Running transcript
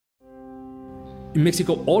In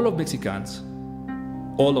Mexico, all of Mexicans,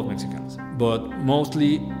 but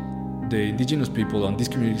mostly the indigenous people on these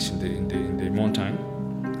communities in the mountain,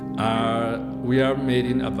 we are made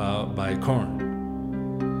in about by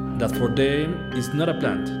corn. That for them is not a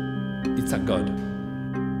plant, it's a god.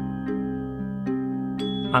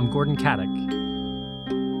 I'm Gordon Kaddick.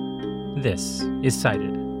 This is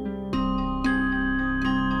Cited.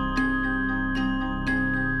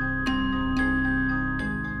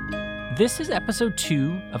 This is episode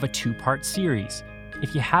 2 of a 2-part series.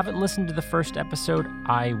 If you haven't listened to the first episode,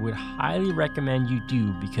 I would highly recommend you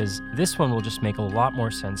do, because this one will just make a lot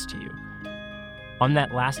more sense to you. On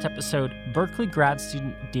that last episode, Berkeley grad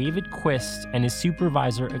student David Quist and his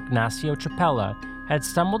supervisor Ignacio Chapela had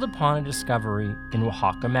stumbled upon a discovery in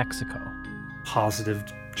Oaxaca, Mexico. Positive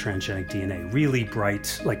transgenic DNA, really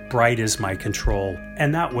bright, like bright as my control.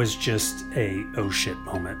 And that was just a oh shit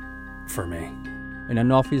moment for me. In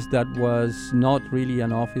an office that was not really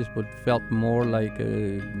an office, but felt more like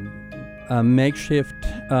a makeshift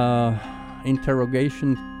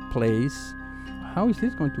interrogation place. How is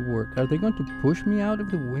this going to work? Are they going to push me out of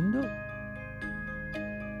the window?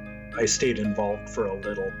 I stayed involved for a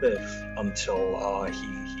little bit until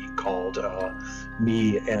he called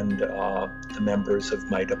me and the members of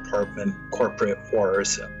my department corporate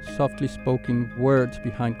wars. Softly spoken words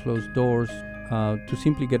behind closed doors to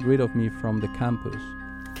simply get rid of me from the campus.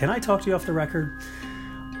 Can I talk to you off the record?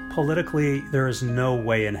 Politically, there is no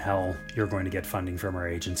way in hell you're going to get funding from our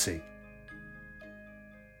agency.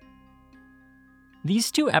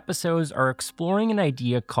 These 2 episodes are exploring an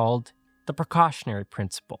idea called the precautionary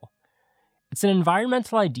principle. It's an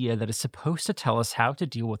environmental idea that is supposed to tell us how to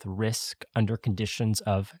deal with risk under conditions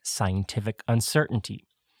of scientific uncertainty.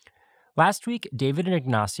 Last week, David and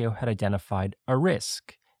Ignacio had identified a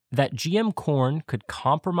risk that GM corn could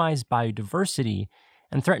compromise biodiversity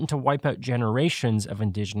and threaten to wipe out generations of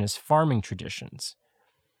indigenous farming traditions.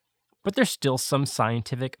 But there's still some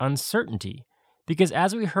scientific uncertainty, because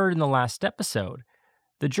as we heard in the last episode,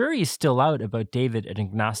 the jury is still out about David and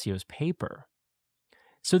Ignacio's paper.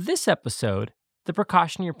 So this episode, the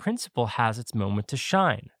precautionary principle has its moment to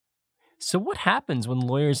shine. So what happens when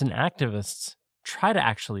lawyers and activists try to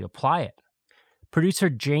actually apply it? Producer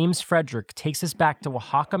James Frederick takes us back to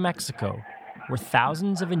Oaxaca, Mexico, where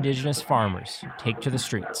thousands of indigenous farmers take to the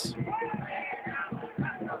streets.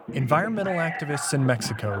 Environmental activists in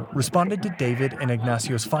Mexico responded to David and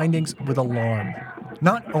Ignacio's findings with alarm.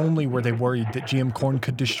 Not only were they worried that GM corn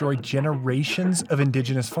could destroy generations of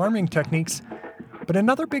indigenous farming techniques, but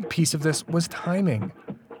another big piece of this was timing.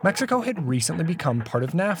 Mexico had recently become part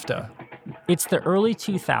of NAFTA. It's the early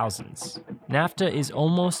 2000s. NAFTA is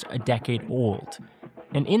almost a decade old,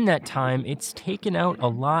 and in that time, it's taken out a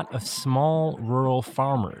lot of small rural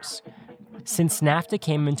farmers. Since NAFTA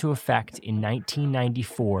came into effect in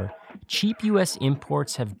 1994, cheap U.S.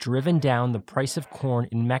 imports have driven down the price of corn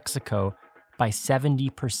in Mexico by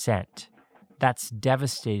 70%. That's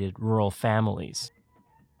devastated rural families.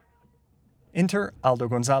 Enter Aldo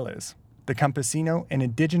Gonzalez, the campesino and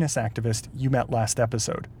indigenous activist you met last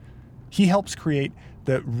episode. He helps create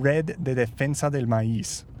the Red de Defensa del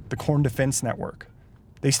Maíz, the Corn Defense Network.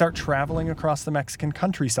 They start traveling across the Mexican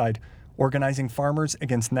countryside, organizing farmers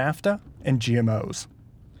against NAFTA and GMOs.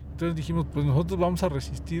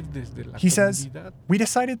 He says, we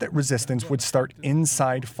decided that resistance would start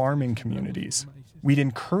inside farming communities. We'd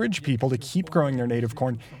encourage people to keep growing their native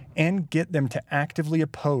corn and get them to actively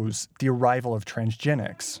oppose the arrival of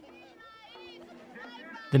transgenics.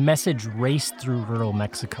 The message raced through rural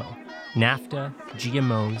Mexico. NAFTA,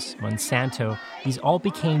 GMOs, Monsanto, these all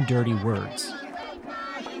became dirty words.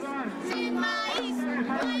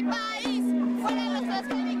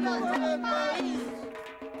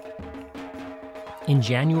 In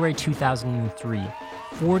January 2003,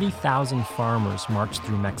 40,000 farmers marched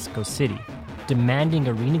through Mexico City, demanding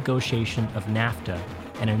a renegotiation of NAFTA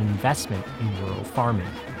and an investment in rural farming.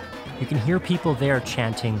 You can hear people there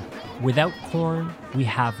chanting, "Without corn, we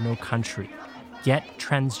have no country. Get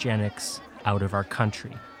transgenics out of our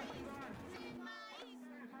country."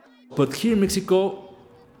 But here in Mexico,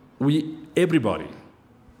 everybody,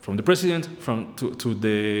 from the president to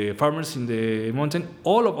the farmers in the mountain,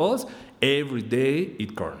 all of us, every day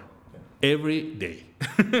eat corn. Every day.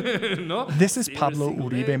 No? This is Pablo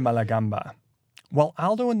Uribe Malagamba. While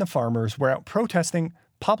Aldo and the farmers were out protesting,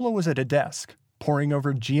 Pablo was at a desk, poring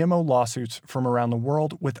over GMO lawsuits from around the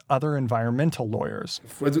world with other environmental lawyers.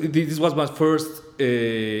 This was my first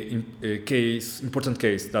important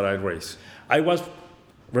case that I raised. I was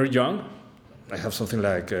very young. I have something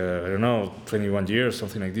like, 21 years,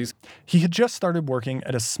 something like this. He had just started working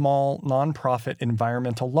at a small, nonprofit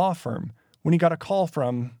environmental law firm when he got a call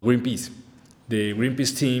from Greenpeace, the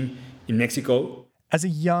Greenpeace team in Mexico. As a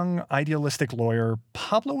young, idealistic lawyer,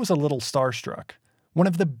 Pablo was a little starstruck. One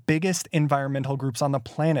of the biggest environmental groups on the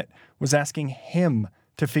planet was asking him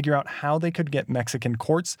to figure out how they could get Mexican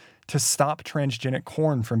courts to stop transgenic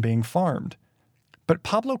corn from being farmed. But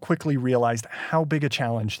Pablo quickly realized how big a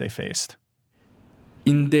challenge they faced.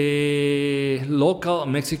 In the local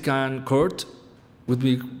Mexican court would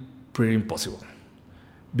be pretty impossible.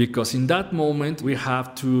 Because in that moment, we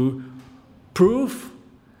have to prove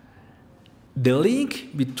the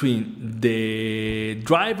link between the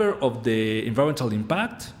driver of the environmental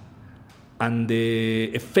impact and the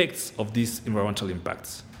effects of these environmental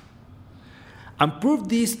impacts. And prove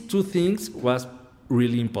these two things was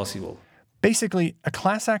really impossible. Basically, a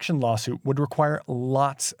class action lawsuit would require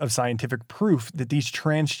lots of scientific proof that these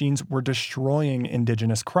transgenes were destroying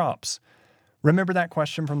indigenous crops. Remember that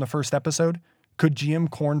question from the first episode? Could GM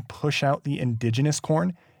corn push out the indigenous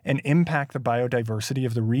corn and impact the biodiversity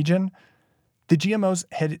of the region? The GMOs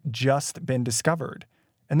had just been discovered,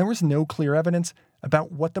 and there was no clear evidence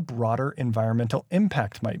about what the broader environmental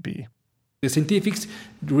impact might be. The scientifics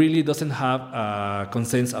really doesn't have a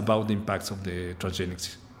consensus about the impacts of the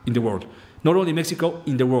transgenics in the world. Not only Mexico,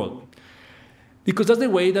 in the world. Because that's the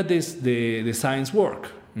way that the science works,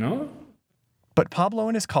 no? But Pablo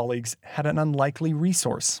and his colleagues had an unlikely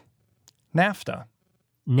resource: NAFTA.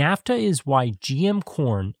 NAFTA is why GM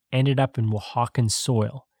corn ended up in Oaxacan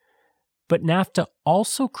soil. But NAFTA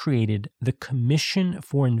also created the Commission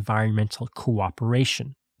for Environmental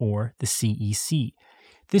Cooperation, or the CEC.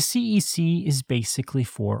 The CEC is basically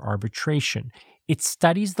for arbitration. It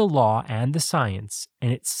studies the law and the science,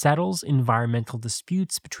 and it settles environmental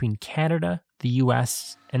disputes between Canada, the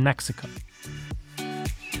US, and Mexico.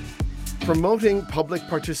 Promoting public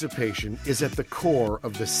participation is at the core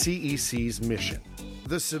of the CEC's mission.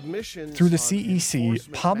 Through the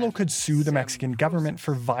CEC, Pablo could sue the Mexican government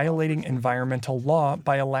for violating environmental law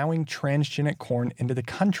by allowing transgenic corn into the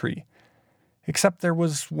country. Except there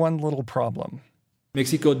was one little problem.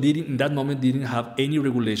 Mexico in that moment didn't have any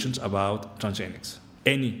regulations about transgenics.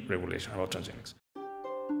 Any regulation about transgenics.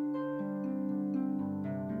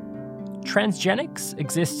 Transgenics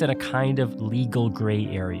exist in a kind of legal gray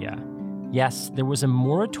area. Yes, there was a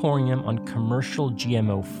moratorium on commercial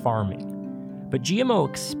GMO farming. But GMO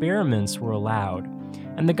experiments were allowed,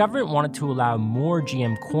 and the government wanted to allow more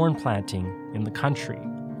GM corn planting in the country.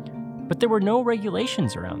 But there were no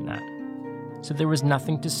regulations around that, so there was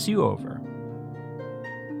nothing to sue over.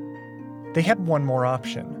 They had one more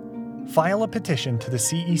option: file a petition to the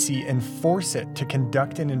CEC and force it to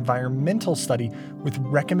conduct an environmental study with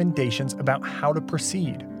recommendations about how to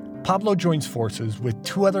proceed. Pablo joins forces with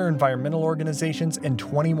 2 other environmental organizations and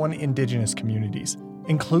 21 indigenous communities,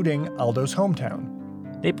 including Aldo's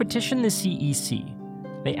hometown. They petitioned the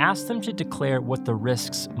CEC. They asked them to declare what the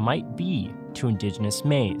risks might be to indigenous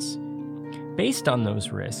maize. Based on those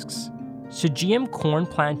risks, should GM corn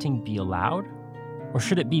planting be allowed, or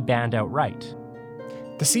should it be banned outright?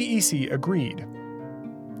 The CEC agreed.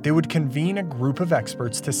 They would convene a group of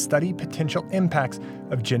experts to study potential impacts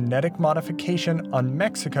of genetic modification on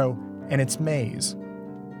Mexico and its maize.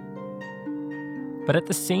 But at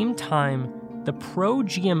the same time, the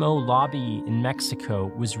pro-GMO lobby in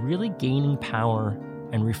Mexico was really gaining power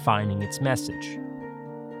and refining its message.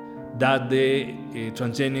 That the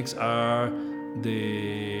transgenics are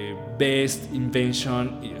the best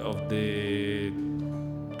invention of the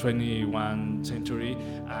 21st century,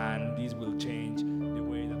 and this will change the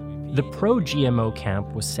way that we feel. The pro-GMO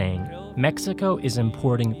camp was saying Mexico is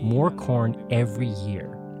importing more corn every year,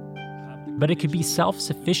 but it could be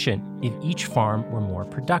self-sufficient if each farm were more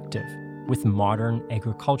productive with modern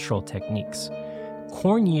agricultural techniques.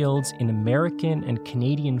 Corn yields in American and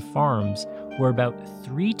Canadian farms were about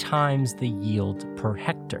 3 times the yield per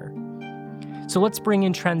hectare. So let's bring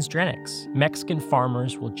in transgenics. Mexican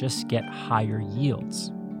farmers will just get higher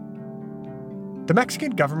yields. The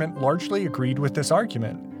Mexican government largely agreed with this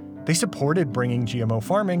argument. They supported bringing GMO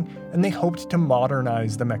farming, and they hoped to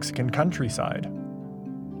modernize the Mexican countryside.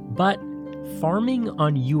 But farming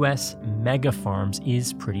on US mega farms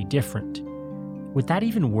is pretty different. Would that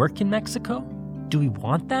even work in Mexico? Do we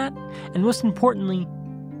want that? And most importantly,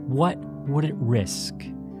 what would it risk?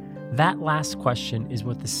 That last question is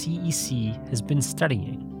what the CEC has been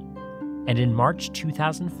studying. And in March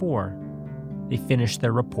 2004, they finished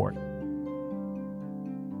their report.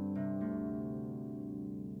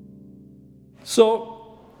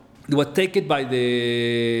 So it was taken by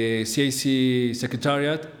the CEC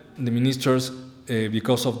Secretariat, the ministers,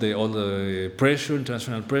 because of all the pressure,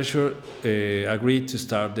 international pressure, agreed to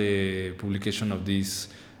start the publication of this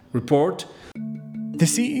report. The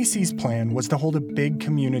CEC's plan was to hold a big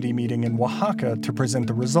community meeting in Oaxaca to present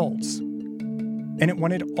the results. And it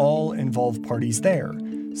wanted all involved parties there: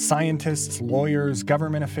 scientists, lawyers,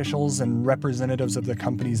 government officials, and representatives of the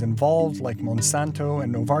companies involved, like Monsanto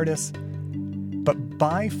and Novartis. But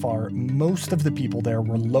by far, most of the people there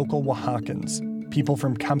were local Oaxacans, people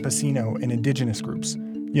from campesino and indigenous groups.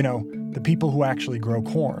 You know, the people who actually grow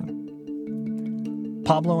corn.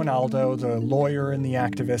 Pablo and Aldo, the lawyer and the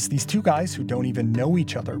activist, these two guys who don't even know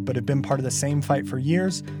each other but have been part of the same fight for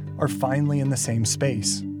years, are finally in the same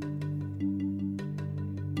space.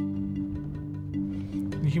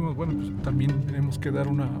 Dijimos, bueno, pues también tenemos que dar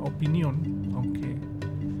una opinión, aunque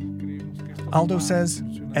Aldo says,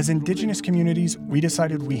 as indigenous communities, we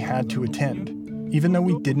decided we had to attend, even though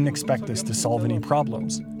we didn't expect this to solve any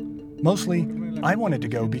problems. Mostly, I wanted to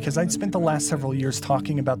go because I'd spent the last several years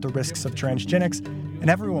talking about the risks of transgenics, and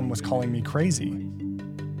everyone was calling me crazy.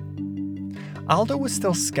 Aldo was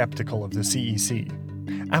still skeptical of the CEC.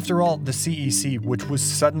 After all, the CEC, which was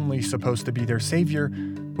suddenly supposed to be their savior,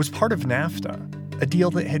 was part of NAFTA, a deal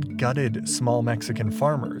that had gutted small Mexican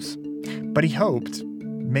farmers. But he hoped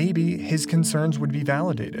maybe his concerns would be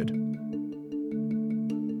validated.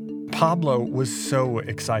 Pablo was so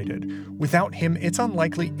excited. Without him, it's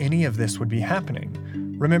unlikely any of this would be happening.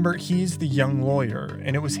 Remember, he's the young lawyer,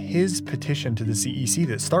 and it was his petition to the CEC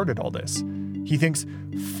that started all this. He thinks,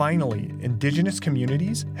 finally, indigenous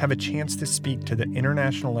communities have a chance to speak to the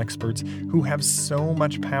international experts who have so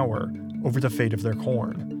much power over the fate of their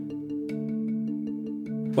corn.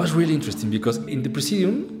 It was really interesting because in the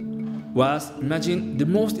Presidium was, imagine, the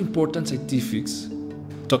most important scientifics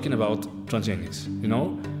talking about transgenics, you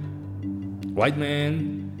know? White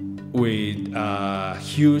men with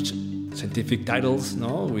huge scientific titles,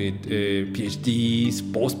 no? With PhDs,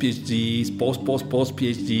 post-PhDs,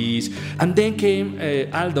 post-PhDs. And then came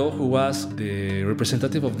Aldo, who was the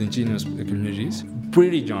representative of the indigenous communities,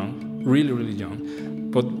 pretty young, really, really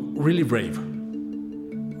young, but really brave.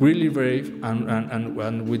 Really brave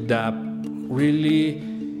and with that really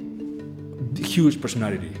huge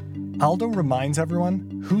personality. Aldo reminds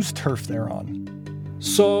everyone whose turf they're on.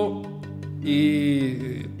 So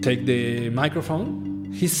he take the microphone.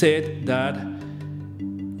 He said that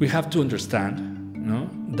we have to understand, you know,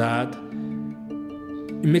 that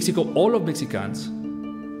in Mexico, all of Mexicans,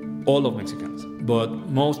 but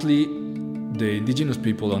mostly the indigenous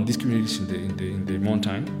people on these communities in the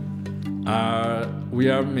mountain, we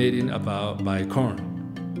are made by corn.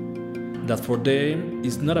 That for them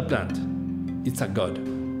is not a plant, it's a god.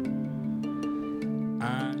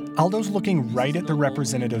 Aldo's looking right at the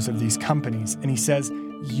representatives of these companies, and he says,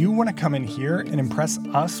 you want to come in here and impress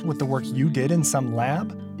us with the work you did in some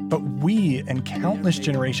lab? But we and countless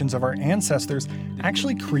generations of our ancestors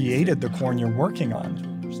actually created the corn you're working on.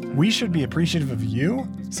 We should be appreciative of you,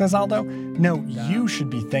 says Aldo. No, you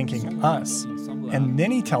should be thanking us. And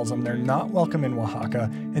then he tells them they're not welcome in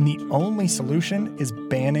Oaxaca, and the only solution is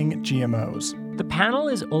banning GMOs. The panel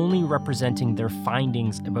is only representing their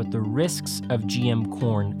findings about the risks of GM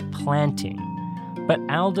corn planting. But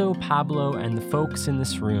Aldo, Pablo, and the folks in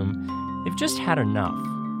this room, they've just had enough.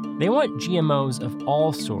 They want GMOs of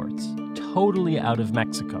all sorts, totally out of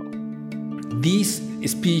Mexico. This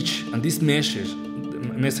speech and this message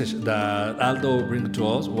that Aldo brought to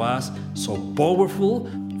us was so powerful.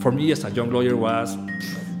 For me as a young lawyer was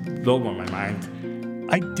blowing my mind.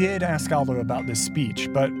 I did ask Aldo about this speech,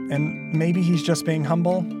 and maybe he's just being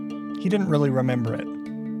humble, he didn't really remember it.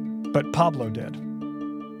 But Pablo did.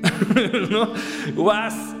 No? It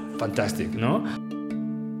was fantastic, no?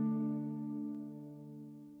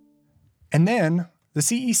 And then the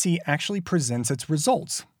CEC actually presents its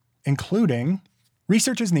results, including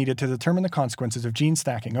research is needed to determine the consequences of gene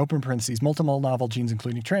stacking, open parentheses, multiple novel genes,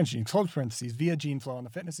 including transgenes, close parentheses, via gene flow on the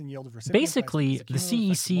fitness and yield of recipients. Basically, the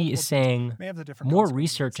CEC is saying more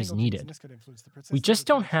research is needed. We just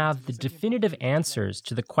don't have the definitive answers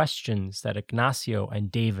to the questions that Ignacio and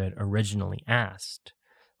David originally asked,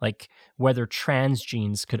 like whether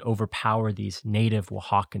transgenes could overpower these native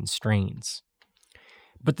Oaxacan strains.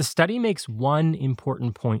 But the study makes one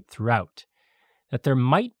important point throughout, that there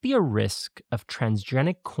might be a risk of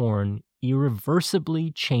transgenic corn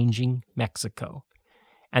irreversibly changing Mexico.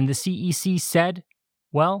 And the CEC said,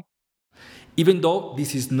 well, even though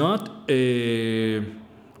this is not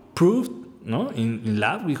proved, no, in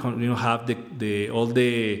lab, we don't have all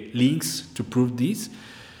the links to prove this,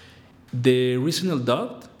 the reasonable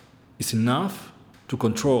doubt is enough to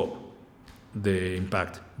control the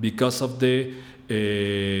impact because of the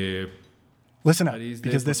listen up,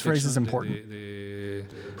 because this phrase is important.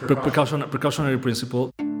 The precautionary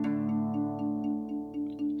principle.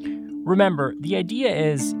 Remember, the idea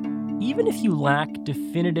is, even if you lack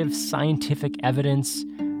definitive scientific evidence,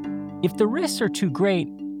 if the risks are too great,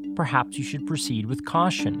 perhaps you should proceed with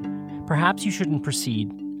caution. Perhaps you shouldn't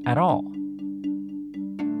proceed at all.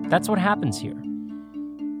 That's what happens here.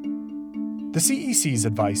 The CEC's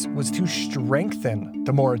advice was to strengthen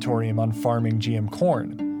the moratorium on farming GM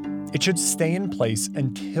corn. It should stay in place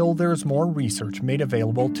until there's more research made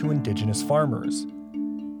available to indigenous farmers.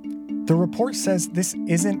 The report says this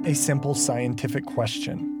isn't a simple scientific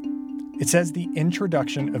question. It says the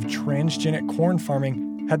introduction of transgenic corn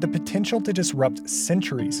farming had the potential to disrupt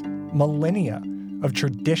centuries, millennia of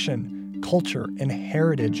tradition, culture, and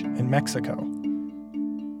heritage in Mexico.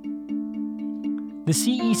 The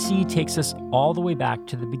CEC takes us all the way back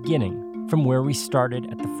to the beginning, from where we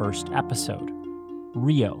started at the first episode,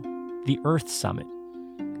 Rio, the Earth Summit.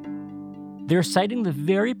 They're citing the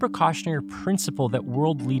very precautionary principle that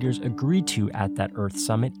world leaders agreed to at that Earth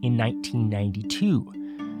Summit in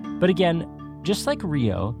 1992. But again, just like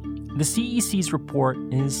Rio, the CEC's report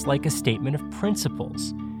is like a statement of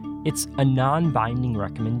principles. It's a non-binding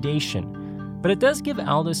recommendation, but it does give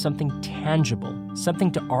Aldo something tangible,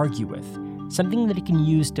 something to argue with, something that he can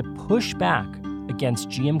use to push back against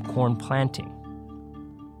GM corn planting.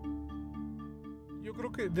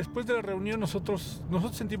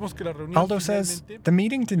 Aldo says the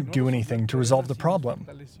meeting didn't do anything to resolve the problem,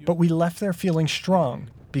 but we left there feeling strong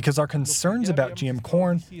because our concerns about GM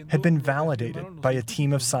corn had been validated by a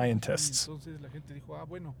team of scientists.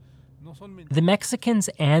 The Mexicans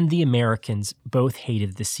and the Americans both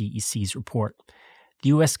hated the CEC's report. The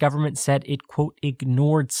U.S. government said it, quote,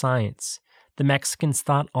 ignored science. The Mexicans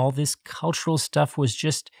thought all this cultural stuff was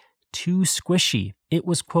just too squishy. It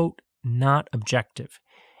was, quote, not objective.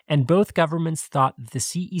 And both governments thought that the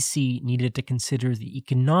CEC needed to consider the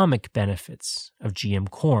economic benefits of GM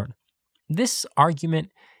corn. This argument,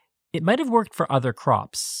 it might have worked for other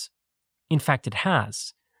crops. In fact, it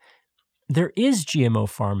has. There is GMO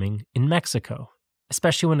farming in Mexico,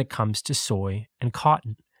 especially when it comes to soy and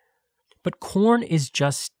cotton. But corn is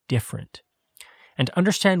just different. And to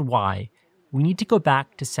understand why, we need to go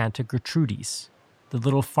back to Santa Gertrudis, the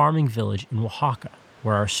little farming village in Oaxaca,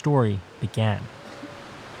 where our story began.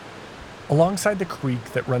 Alongside the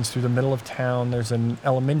creek that runs through the middle of town, there's an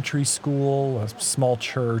elementary school, a small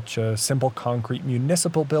church, a simple concrete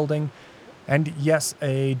municipal building, and yes,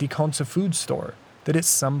 a Diconsa food store that at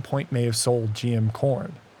some point may have sold GM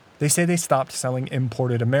corn. They say they stopped selling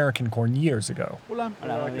imported American corn years ago.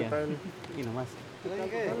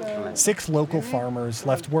 6 local farmers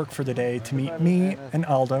left work for the day to meet me and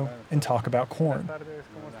Aldo and talk about corn.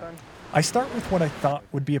 I start with what I thought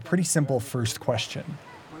would be a pretty simple first question.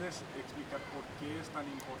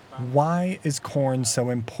 Why is corn so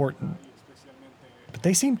important? But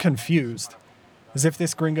they seem confused, as if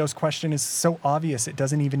this gringo's question is so obvious it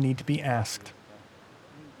doesn't even need to be asked.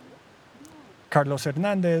 Carlos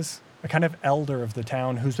Hernandez, a kind of elder of the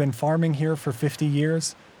town who's been farming here for 50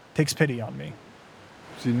 years, takes pity on me.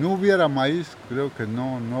 Si no hubiera maíz, creo que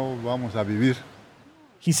no vamos a vivir.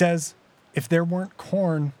 He says, if there weren't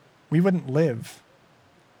corn, we wouldn't live.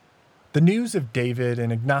 The news of David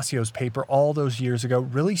and Ignacio's paper all those years ago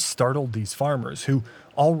really startled these farmers who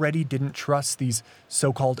already didn't trust these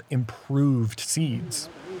so-called improved seeds.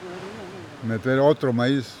 Meter otro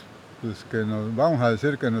maíz, pues que nos vamos a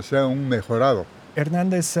decir que no sea un mejorado.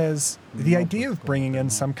 Hernandez says the idea of bringing in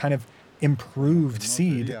some kind of improved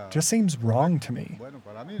seed just seems wrong to me.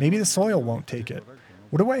 Maybe the soil won't take it.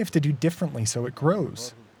 What do I have to do differently so it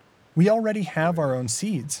grows? We already have our own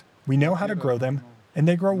seeds. We know how to grow them, and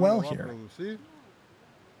they grow well here.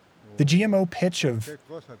 The GMO pitch of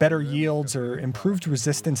better yields or improved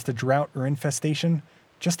resistance to drought or infestation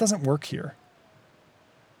just doesn't work here.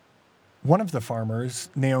 One of the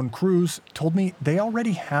farmers, Neon Cruz, told me they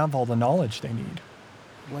already have all the knowledge they need.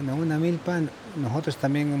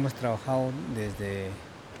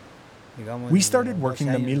 We started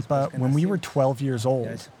working the milpa when we were 12 years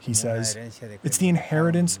old, he says. It's the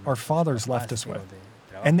inheritance our fathers left us with.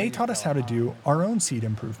 And they taught us how to do our own seed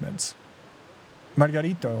improvements.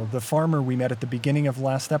 Margarito, the farmer we met at the beginning of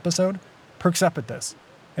last episode, perks up at this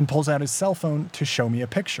and pulls out his cell phone to show me a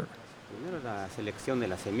picture.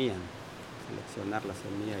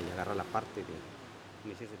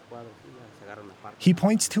 He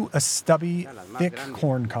points to a stubby, thick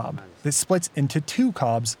corn cob that splits into 2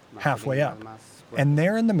 cobs halfway up. And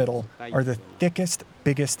there in the middle are the thickest,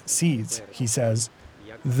 biggest seeds, he says.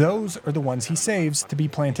 Those are the ones he saves to be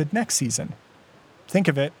planted next season. Think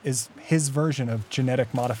of it as his version of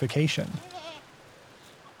genetic modification.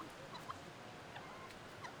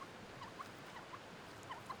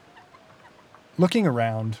 Looking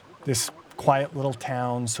around, this quiet little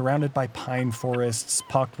town surrounded by pine forests,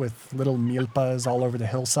 pocked with little milpas all over the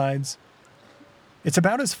hillsides. It's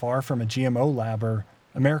about as far from a GMO lab or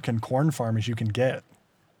American corn farm as you can get.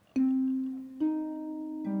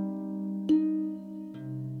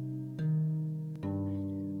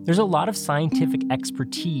 There's a lot of scientific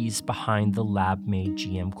expertise behind the lab-made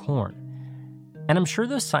GM corn. And I'm sure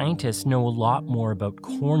those scientists know a lot more about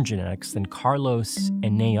corn genetics than Carlos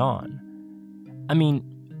and Nayon. I mean,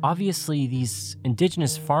 obviously these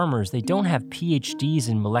indigenous farmers, they don't have PhDs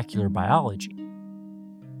in molecular biology.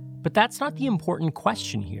 But that's not the important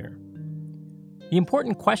question here. The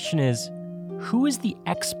important question is, who is the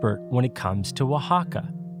expert when it comes to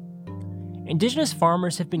Oaxaca? Indigenous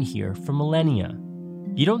farmers have been here for millennia.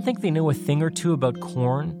 You don't think they know a thing or two about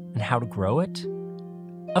corn and how to grow it?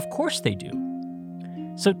 Of course they do.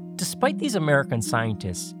 So despite these American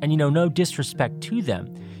scientists, and no disrespect to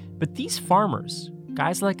them, but these farmers,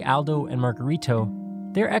 guys like Aldo and Margarito,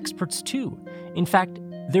 they're experts too. In fact,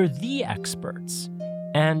 they're the experts.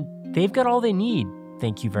 And they've got all they need,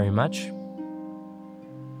 thank you very much.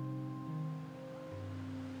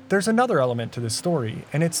 There's another element to this story,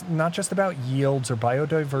 and it's not just about yields or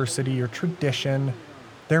biodiversity or tradition.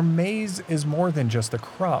 Their maize is more than just a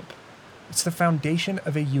crop. It's the foundation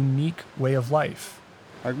of a unique way of life.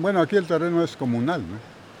 Bueno, aquí el terreno es comunal, ¿no?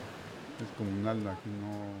 Es comunal, aquí no.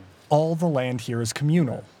 All the land here is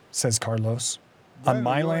communal, says Carlos. On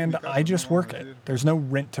my land, I just work it. There's no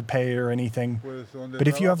rent to pay or anything. But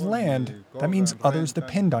if you have land, that means others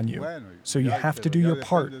depend on you. So you have to do your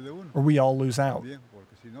part, or we all lose out.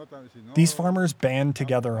 These farmers band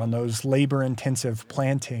together on those labor-intensive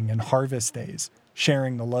planting and harvest days,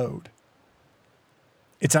 sharing the load.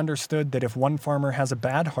 It's understood that if one farmer has a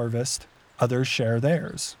bad harvest, others share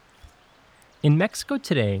theirs. In Mexico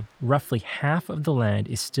today, roughly half of the land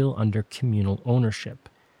is still under communal ownership,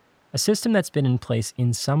 a system that's been in place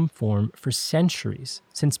in some form for centuries,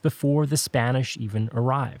 since before the Spanish even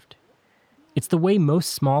arrived. It's the way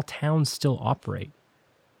most small towns still operate.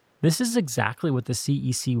 This is exactly what the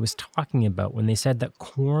CEC was talking about when they said that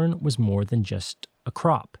corn was more than just a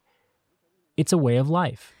crop. It's a way of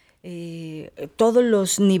life. Todos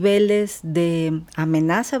los niveles de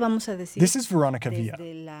amenaza, vamos a decir. This is Veronica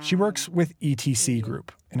Villa. She works with ETC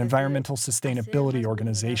Group, an environmental sustainability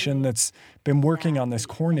organization that's been working on this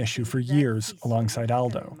corn issue for years alongside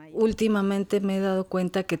Aldo. Últimamente me he dado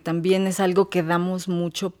cuenta que también es algo que damos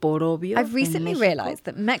mucho por obvio. I've recently realized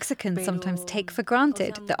that Mexicans sometimes take for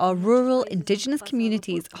granted that our rural indigenous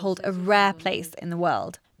communities hold a rare place in the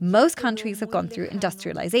world. Most countries have gone through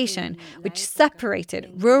industrialization, which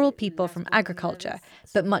separated rural people from agriculture,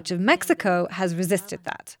 but much of Mexico has resisted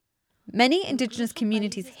that. Many indigenous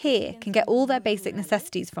communities here can get all their basic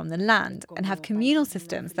necessities from the land and have communal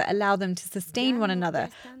systems that allow them to sustain one another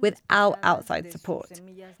without outside support.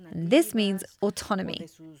 And this means autonomy.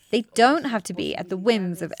 They don't have to be at the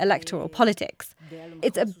whims of electoral politics.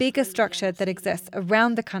 It's a bigger structure that exists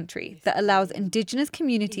around the country that allows indigenous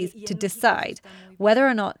communities to decide whether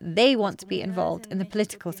or not they want to be involved in the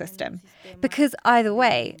political system, because either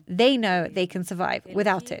way, they know they can survive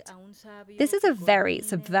without it. This is a very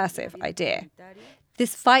subversive idea.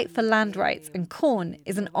 This fight for land rights and corn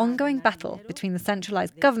is an ongoing battle between the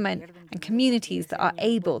centralized government and communities that are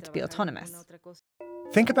able to be autonomous.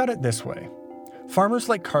 Think about it this way. Farmers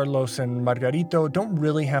like Carlos and Margarito don't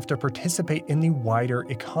really have to participate in the wider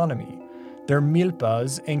economy. Their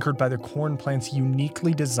milpas, anchored by the corn plants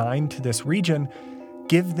uniquely designed to this region,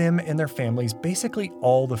 give them and their families basically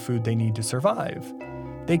all the food they need to survive.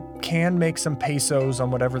 They can make some pesos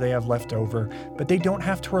on whatever they have left over, but they don't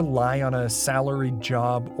have to rely on a salaried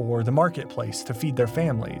job or the marketplace to feed their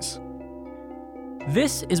families.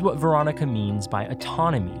 This is what Veronica means by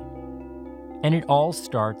autonomy. And it all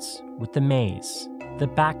starts with the maize, the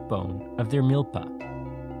backbone of their milpa.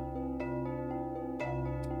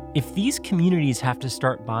 If these communities have to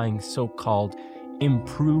start buying so-called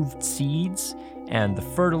improved seeds and the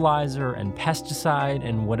fertilizer and pesticide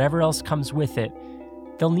and whatever else comes with it,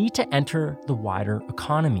 they'll need to enter the wider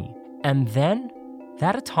economy. And then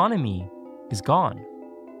that autonomy is gone.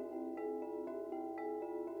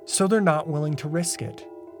 So they're not willing to risk it.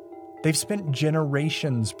 They've spent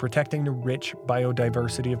generations protecting the rich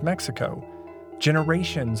biodiversity of Mexico,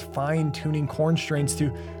 generations fine-tuning corn strains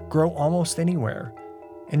to grow almost anywhere,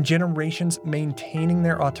 and generations maintaining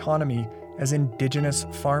their autonomy as indigenous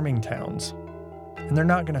farming towns. And they're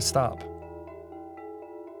not going to stop.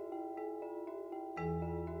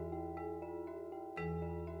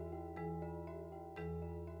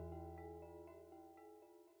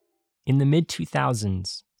 In the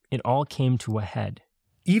mid-2000s, it all came to a head.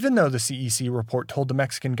 Even though the CEC report told the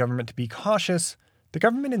Mexican government to be cautious, the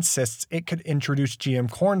government insists it could introduce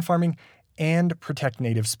GM corn farming and protect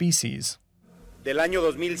native species. Del año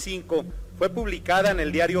 2005 fue publicada en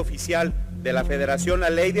el Diario Oficial de la Federación la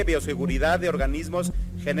Ley de Bioseguridad de Organismos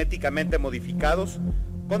Genéticamente Modificados.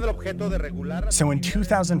 So in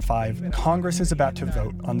 2005, Congress is about to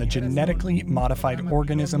vote on the Genetically Modified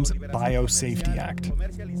Organisms Biosafety Act.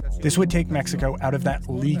 This would take Mexico out of that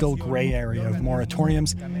legal gray area of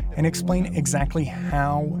moratoriums and explain exactly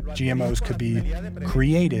how GMOs could be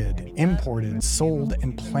created, imported, sold,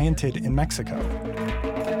 and planted in Mexico.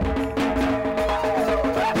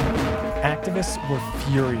 Activists were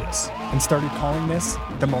furious and started calling this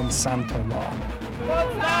the Monsanto Law.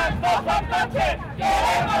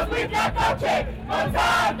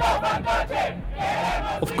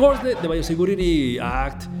 Of course, the Biosecurity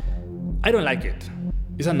Act, I don't like it.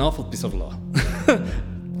 It's an awful piece of law.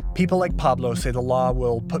 People like Pablo say the law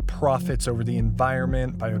will put profits over the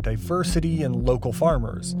environment, biodiversity, and local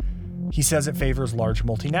farmers. He says it favors large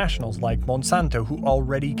multinationals like Monsanto, who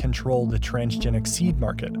already control the transgenic seed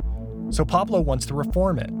market. So Pablo wants to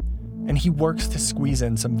reform it, and he works to squeeze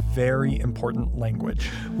in some very important language.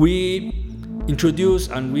 We introduce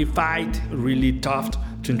and we fight really tough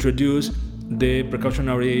to introduce the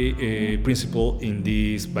precautionary principle in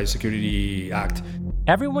this Biosecurity Act.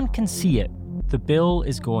 Everyone can see it. The bill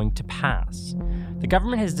is going to pass. The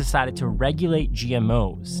government has decided to regulate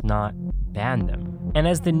GMOs, not ban them. And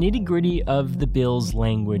as the nitty-gritty of the bill's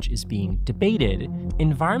language is being debated,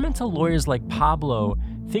 environmental lawyers like Pablo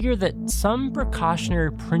figure that some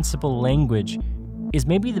precautionary principle language is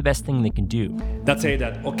maybe the best thing they can do. That say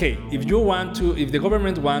that, okay, if the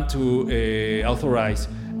government want to authorize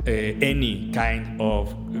any kind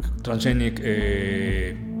of transgenic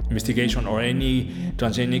investigation or any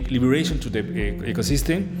transgenic liberation to the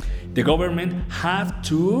ecosystem, the government have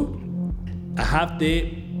to have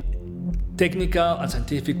the technical and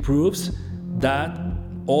scientific proofs that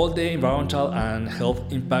all the environmental and health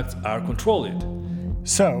impacts are controlled.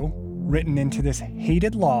 So, written into this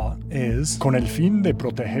hated law is con el fin de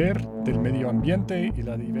proteger del medio ambiente y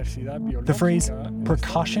la diversidad biológica. The phrase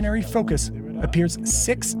precautionary focus appears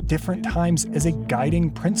 6 different times as a guiding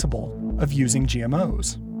principle of using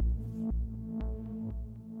GMOs.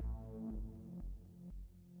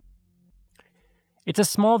 It's a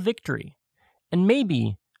small victory, and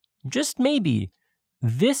maybe, just maybe,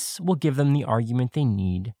 this will give them the argument they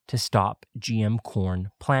need to stop GM corn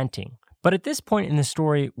planting. But at this point in the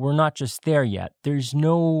story, we're not just there yet. There's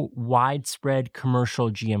no widespread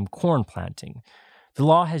commercial GM corn planting. The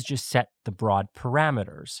law has just set the broad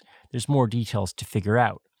parameters. There's more details to figure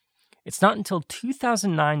out. It's not until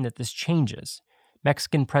 2009 that this changes.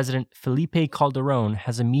 Mexican President Felipe Calderón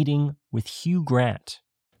has a meeting with Hugh Grant.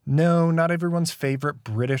 No, not everyone's favorite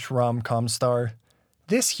British rom-com star.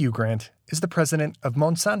 This Hugh Grant is the president of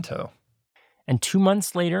Monsanto. And 2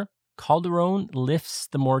 months later, Calderón lifts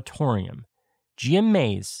the moratorium. GM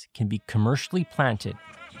maize can be commercially planted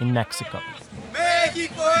in Mexico.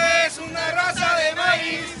 México es una raza de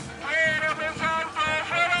maíz.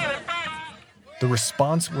 The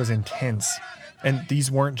response was intense. And these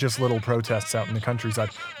weren't just little protests out in the countryside.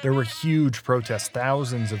 There were huge protests,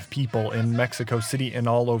 thousands of people in Mexico City and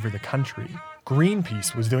all over the country.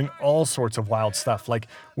 Greenpeace was doing all sorts of wild stuff, like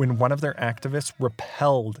when one of their activists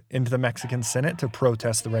rappelled into the Mexican Senate to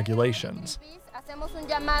protest the regulations. Hacemos un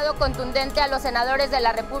llamado contundente a los senadores de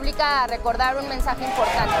la República a recordar un mensaje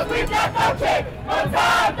importante.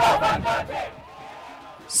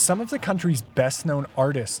 Some of the country's best-known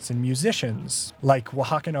artists and musicians, like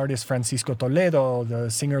Oaxacan artist Francisco Toledo, the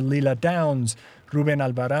singer Lila Downs, Ruben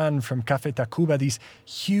Albarrán from Café Tacuba, these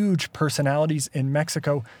huge personalities in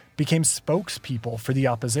Mexico became spokespeople for the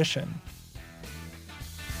opposition.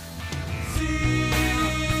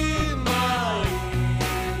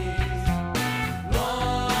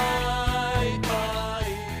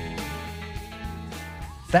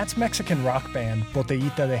 That's Mexican rock band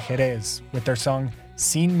Botellita de Jerez with their song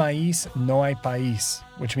Sin Maíz No Hay País,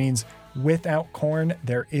 which means without corn,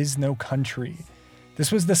 there is no country.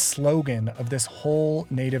 This was the slogan of this whole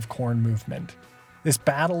native corn movement. This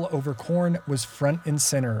battle over corn was front and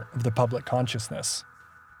center of the public consciousness.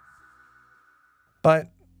 But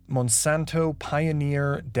Monsanto,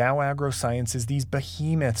 Pioneer, Dow AgroSciences, these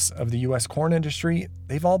behemoths of the U.S. corn industry,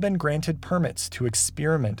 they've all been granted permits to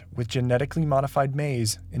experiment with genetically modified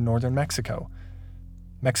maize in northern Mexico.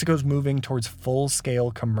 Mexico's moving towards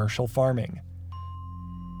full-scale commercial farming.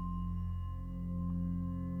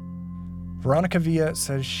 Veronica Villa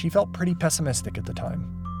says she felt pretty pessimistic at the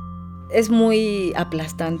time. Es muy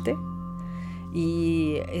aplastante.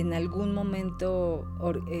 Y en algún momento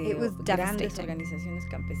it was devastating.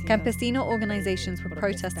 Campesino organizations were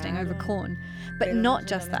protesting over corn, but not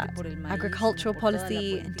just that. Agricultural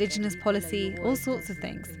policy, indigenous policy, all sorts of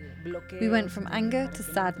things. We went from anger to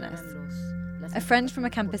sadness. A friend from a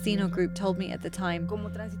campesino group told me at the time,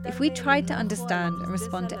 if we tried to understand and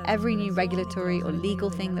respond to every new regulatory or legal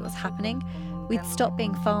thing that was happening, we'd stop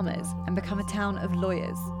being farmers and become a town of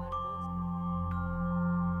lawyers.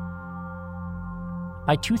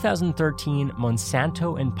 By 2013,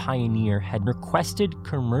 Monsanto and Pioneer had requested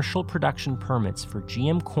commercial production permits for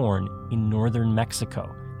GM corn in northern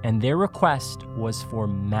Mexico, and their request was for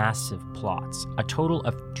massive plots, a total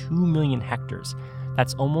of 2 million hectares.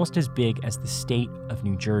 That's almost as big as the state of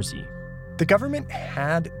New Jersey. The government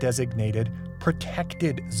had designated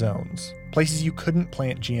protected zones, places you couldn't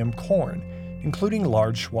plant GM corn, including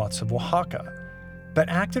large swaths of Oaxaca. But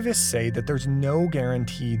activists say that there's no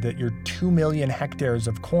guarantee that your 2 million hectares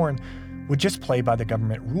of corn would just play by the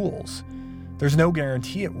government rules. There's no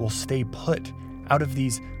guarantee it will stay put out of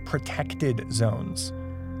these protected zones.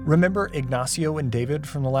 Remember Ignacio and David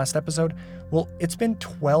from the last episode? Well, it's been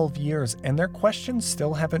 12 years and their questions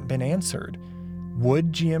still haven't been answered.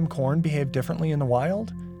 Would GM corn behave differently in the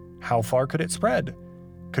wild? How far could it spread?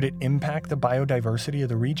 Could it impact the biodiversity of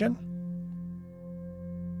the region?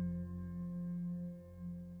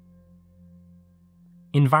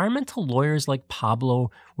 Environmental lawyers like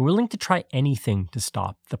Pablo were willing to try anything to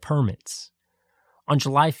stop the permits. On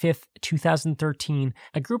July 5th, 2013,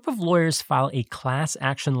 a group of lawyers filed a class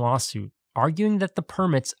action lawsuit arguing that the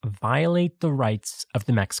permits violate the rights of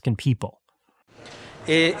the Mexican people.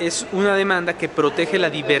 Es una demanda que protege la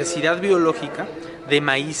diversidad biológica de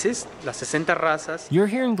maíces, las 60 razas. You're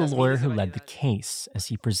hearing the lawyer who led the case as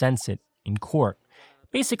he presents it in court.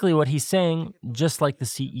 Basically what he's saying, just like the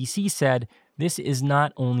CEC said, this is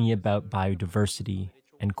not only about biodiversity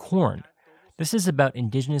and corn. This is about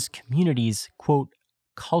indigenous communities' quote,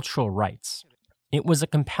 cultural rights. It was a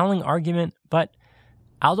compelling argument, but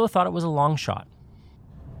Aldo thought it was a long shot.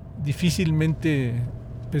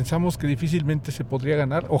 Pensamos que difícilmente se podría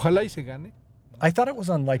ganar. Ojalá y se gane. I thought it was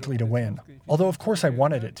unlikely to win, although of course I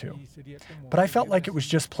wanted it to. But I felt like it was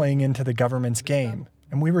just playing into the government's game,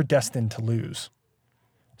 and we were destined to lose.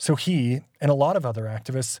 So he, and a lot of other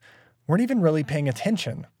activists, weren't even really paying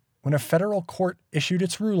attention when a federal court issued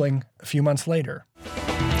its ruling a few months later.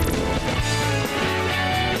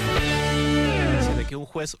 Que un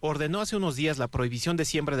juez ordenó hace unos días la prohibición de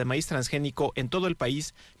siembra de maíz transgénico en todo el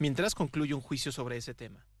país mientras concluye un juicio sobre ese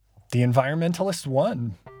tema. The environmentalists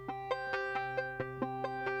won.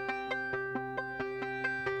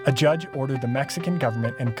 A judge ordered the Mexican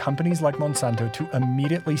government and companies like Monsanto to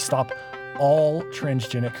immediately stop all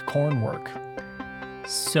transgenic corn work.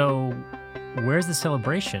 So, where's the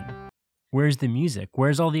celebration? Where's the music?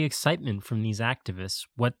 Where's all the excitement from these activists?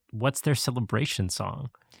 What's their celebration song?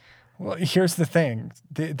 Well, here's the thing.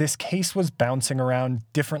 This case was bouncing around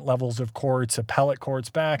different levels of courts, appellate courts,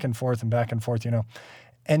 back and forth,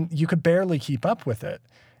 and you could barely keep up with it.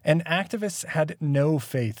 And activists had no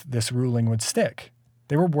faith this ruling would stick.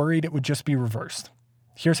 They were worried it would just be reversed.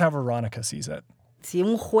 Here's how Veronica sees it. Si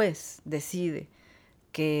un juez decide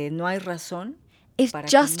que no hay razón, if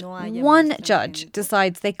just one judge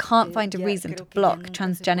decides they can't find a reason to block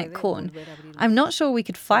transgenic corn, I'm not sure we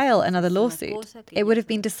could file another lawsuit. It would have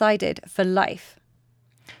been decided for life.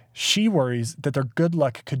 She worries that their good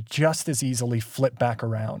luck could just as easily flip back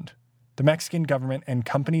around. The Mexican government and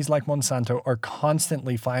companies like Monsanto are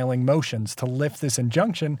constantly filing motions to lift this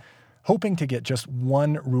injunction, hoping to get just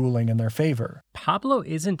one ruling in their favor. Pablo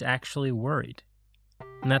isn't actually worried,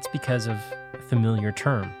 and that's because of a familiar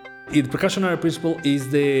term. The precautionary principle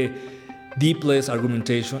is the deepest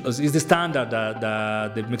argumentation, is the standard that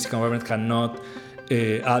the Mexican government cannot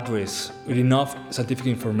address with enough scientific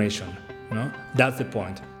information. That's the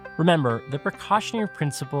point. Remember, the precautionary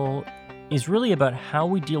principle is really about how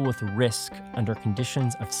we deal with risk under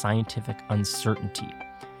conditions of scientific uncertainty.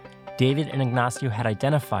 David and Ignacio had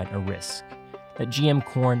identified a risk that GM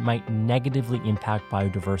corn might negatively impact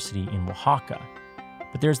biodiversity in Oaxaca.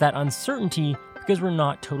 But there's that uncertainty because we're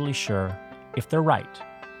not totally sure if they're right.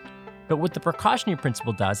 But what the precautionary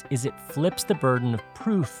principle does is it flips the burden of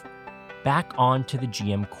proof back onto the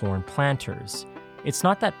GM corn planters. It's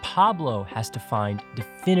not that Pablo has to find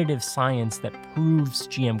definitive science that proves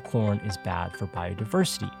GM corn is bad for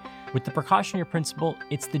biodiversity. With the precautionary principle,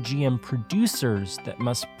 it's the GM producers that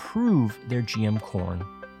must prove their GM corn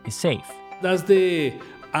is safe. That's the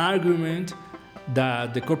argument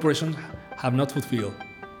that the corporations have not fulfilled.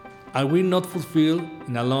 And will not fulfill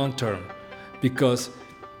in a long term. Because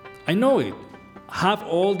I know it. have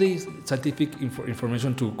all the scientific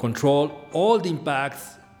information to control all the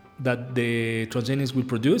impacts that the transgenics will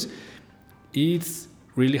produce, it's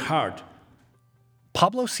really hard.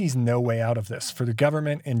 Pablo sees no way out of this for the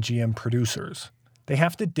government and GM producers. They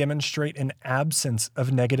have to demonstrate an absence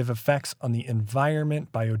of negative effects on the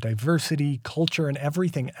environment, biodiversity, culture, and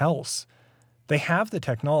everything else. They have the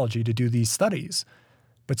technology to do these studies,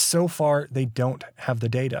 but so far they don't have the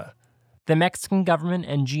data. The Mexican government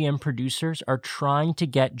and GM producers are trying to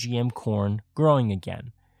get GM corn growing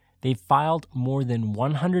again. They've filed more than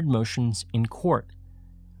 100 motions in court,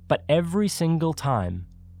 but every single time,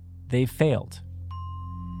 they've failed.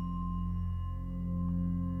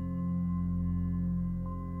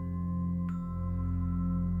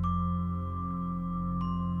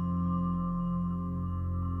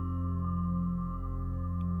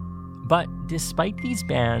 But despite these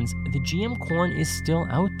bans, the GM corn is still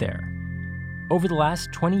out there. Over the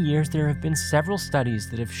last 20 years, there have been several studies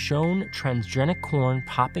that have shown transgenic corn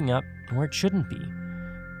popping up where it shouldn't be.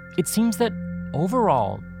 It seems that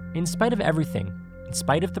overall, in spite of everything, in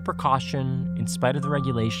spite of the precaution, in spite of the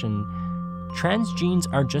regulation, trans genes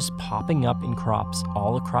are just popping up in crops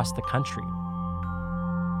all across the country.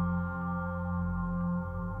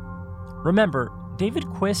 Remember, David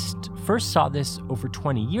Quist first saw this over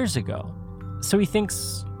 20 years ago, so he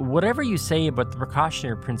thinks whatever you say about the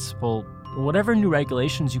precautionary principle, whatever new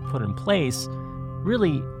regulations you put in place,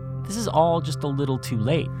 really, this is all just a little too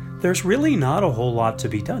late. There's really not a whole lot to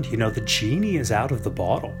be done. The genie is out of the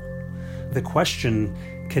bottle. The question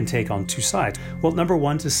can take on two sides. Well, number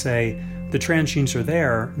one, to say the transgenes are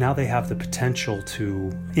there, now they have the potential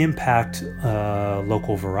to impact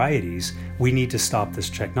local varieties. We need to stop this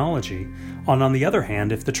technology. And on the other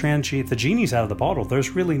hand, if the genie's out of the bottle,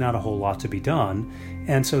 there's really not a whole lot to be done.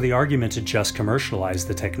 And so the argument to just commercialize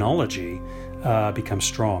the technology becomes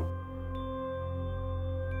strong.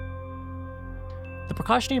 The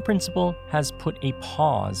precautionary principle has put a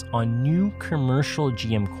pause on new commercial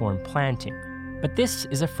GM corn planting, but this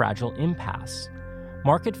is a fragile impasse.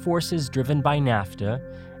 Market forces driven by NAFTA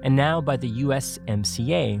and now by the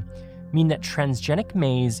USMCA mean that transgenic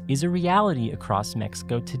maize is a reality across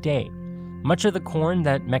Mexico today. Much of the corn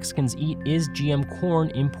that Mexicans eat is GM corn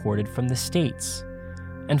imported from the States.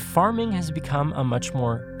 And farming has become a much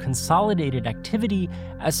more consolidated activity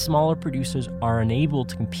as smaller producers are unable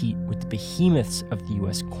to compete with the behemoths of the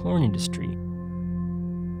US corn industry.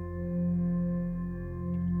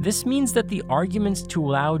 This means that the arguments to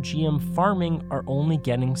allow GM farming are only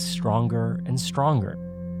getting stronger and stronger.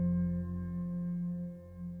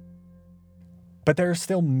 But there are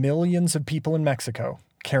still millions of people in Mexico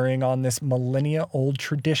carrying on this millennia-old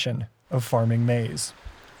tradition of farming maize.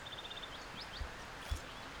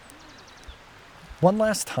 One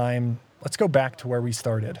last time, let's go back to where we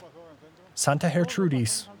started. Santa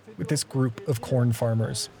Gertrudis with this group of corn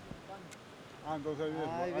farmers.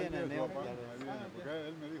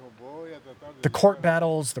 The court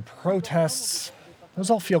battles, the protests,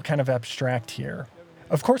 those all feel kind of abstract here.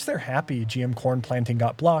 Of course they're happy GM corn planting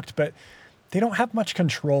got blocked, but they don't have much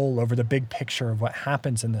control over the big picture of what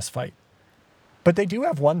happens in this fight. But they do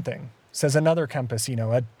have one thing, says another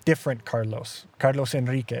campesino, a different Carlos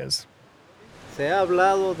Enriquez. Se ha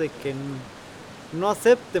hablado de que no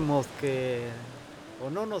aceptemos que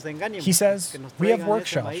He says, we have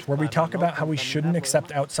workshops where we talk about how we shouldn't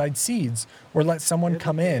accept outside seeds or let someone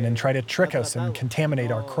come in and try to trick us and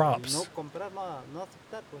contaminate our crops.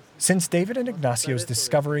 Since David and Ignacio's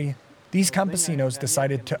discovery, these campesinos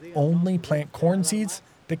decided to only plant corn seeds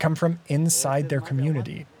that come from inside their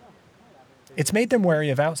community. It's made them wary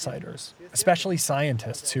of outsiders, especially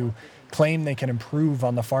scientists who claim they can improve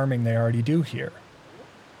on the farming they already do here.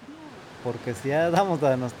 Porque si ya damos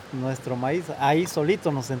nuestro maíz, ahí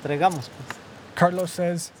solito nos entregamos. Carlos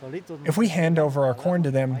says, if we hand over our corn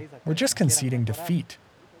to them, we're just conceding defeat.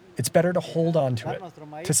 It's better to hold on to it,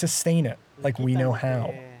 to sustain it like we know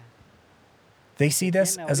how. They see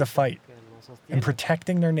this as a fight, and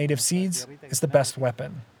protecting their native seeds is the best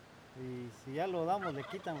weapon.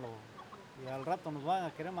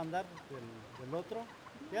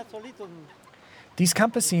 These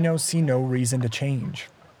campesinos see no reason to change.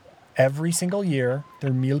 Every single year,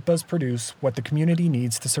 their milpas produce what the community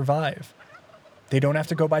needs to survive. They don't have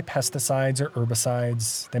to go buy pesticides or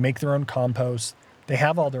herbicides. They make their own compost. They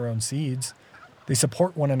have all their own seeds. They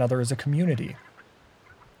support one another as a community.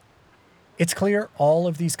 It's clear all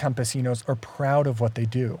of these campesinos are proud of what they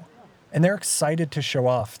do, and they're excited to show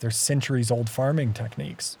off their centuries-old farming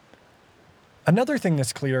techniques. Another thing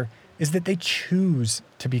that's clear is that they choose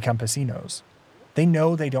to be campesinos. They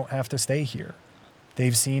know they don't have to stay here.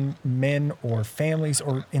 They've seen men or families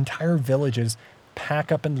or entire villages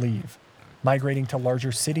pack up and leave, migrating to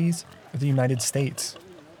larger cities or the United States,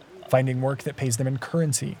 finding work that pays them in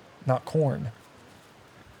currency, not corn.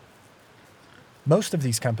 Most of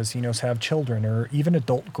these campesinos have children or even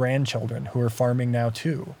adult grandchildren who are farming now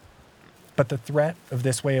too. But the threat of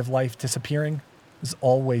this way of life disappearing is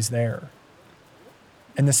always there.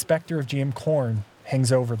 And the specter of GM corn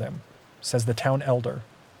hangs over them, says the town elder,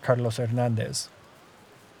 Carlos Hernandez.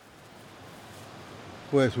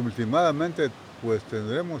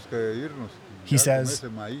 He says,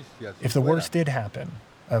 if the worst did happen,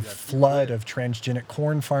 a flood of transgenic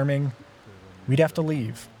corn farming, we'd have to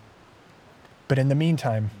leave. But in the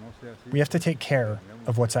meantime, we have to take care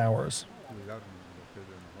of what's ours.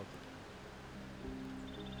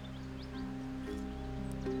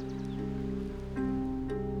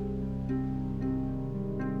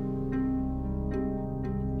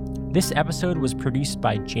 This episode was produced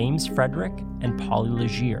by James Frederick and Polly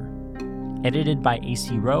Legier, edited by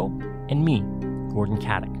AC Rowe and me, Gordon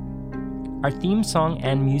Caddick. Our theme song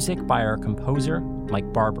and music by our composer,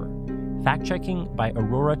 Mike Barber. Fact-checking by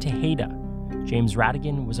Aurora Tejeda. James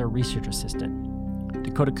Radigan was our research assistant.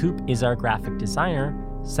 Dakota Coop is our graphic designer.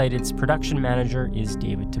 Cited's production manager is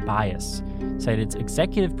David Tobias. Cited's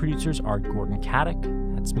executive producers are Gordon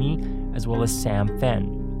Caddick, that's me, as well as Sam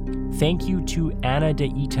Fenn. Thank you to Ana de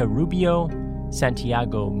Ita Rubio,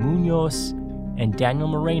 Santiago Munoz, and Daniel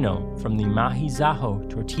Moreno from the Mahizaho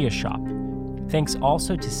Tortilla Shop. Thanks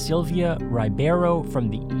also to Silvia Ribeiro from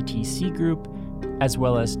the ETC Group, as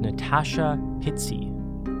well as Natasha Pizzi.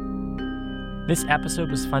 This episode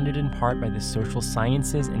was funded in part by the Social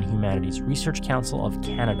Sciences and Humanities Research Council of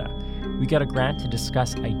Canada. We got a grant to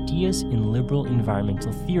discuss ideas in liberal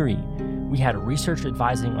environmental theory. We had research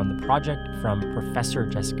advising on the project from Professor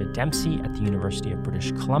Jessica Dempsey at the University of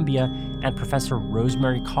British Columbia and Professor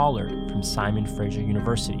Rosemary Collard from Simon Fraser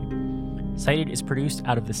University. Cited is produced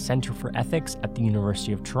out of the Centre for Ethics at the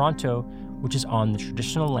University of Toronto, which is on the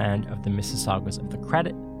traditional land of the Mississaugas of the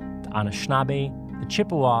Credit, the Anishinaabe, the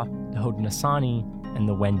Chippewa, the Haudenosaunee, and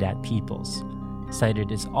the Wendat peoples.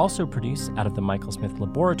 Cited is also produced out of the Michael Smith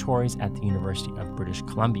Laboratories at the University of British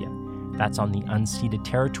Columbia. That's on the unceded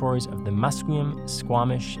territories of the Musqueam,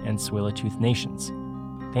 Squamish, and Tsleil-Waututh nations.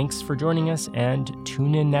 Thanks for joining us, and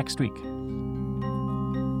tune in next week.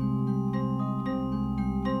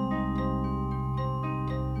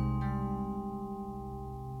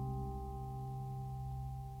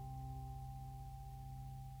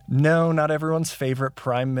 No, not everyone's favorite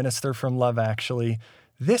prime minister from Love Actually.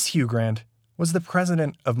 This Hugh Grant was the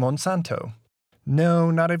president of Monsanto.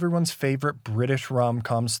 No, not everyone's favorite British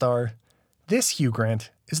rom-com star. This Hugh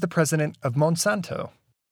Grant is the president of Monsanto.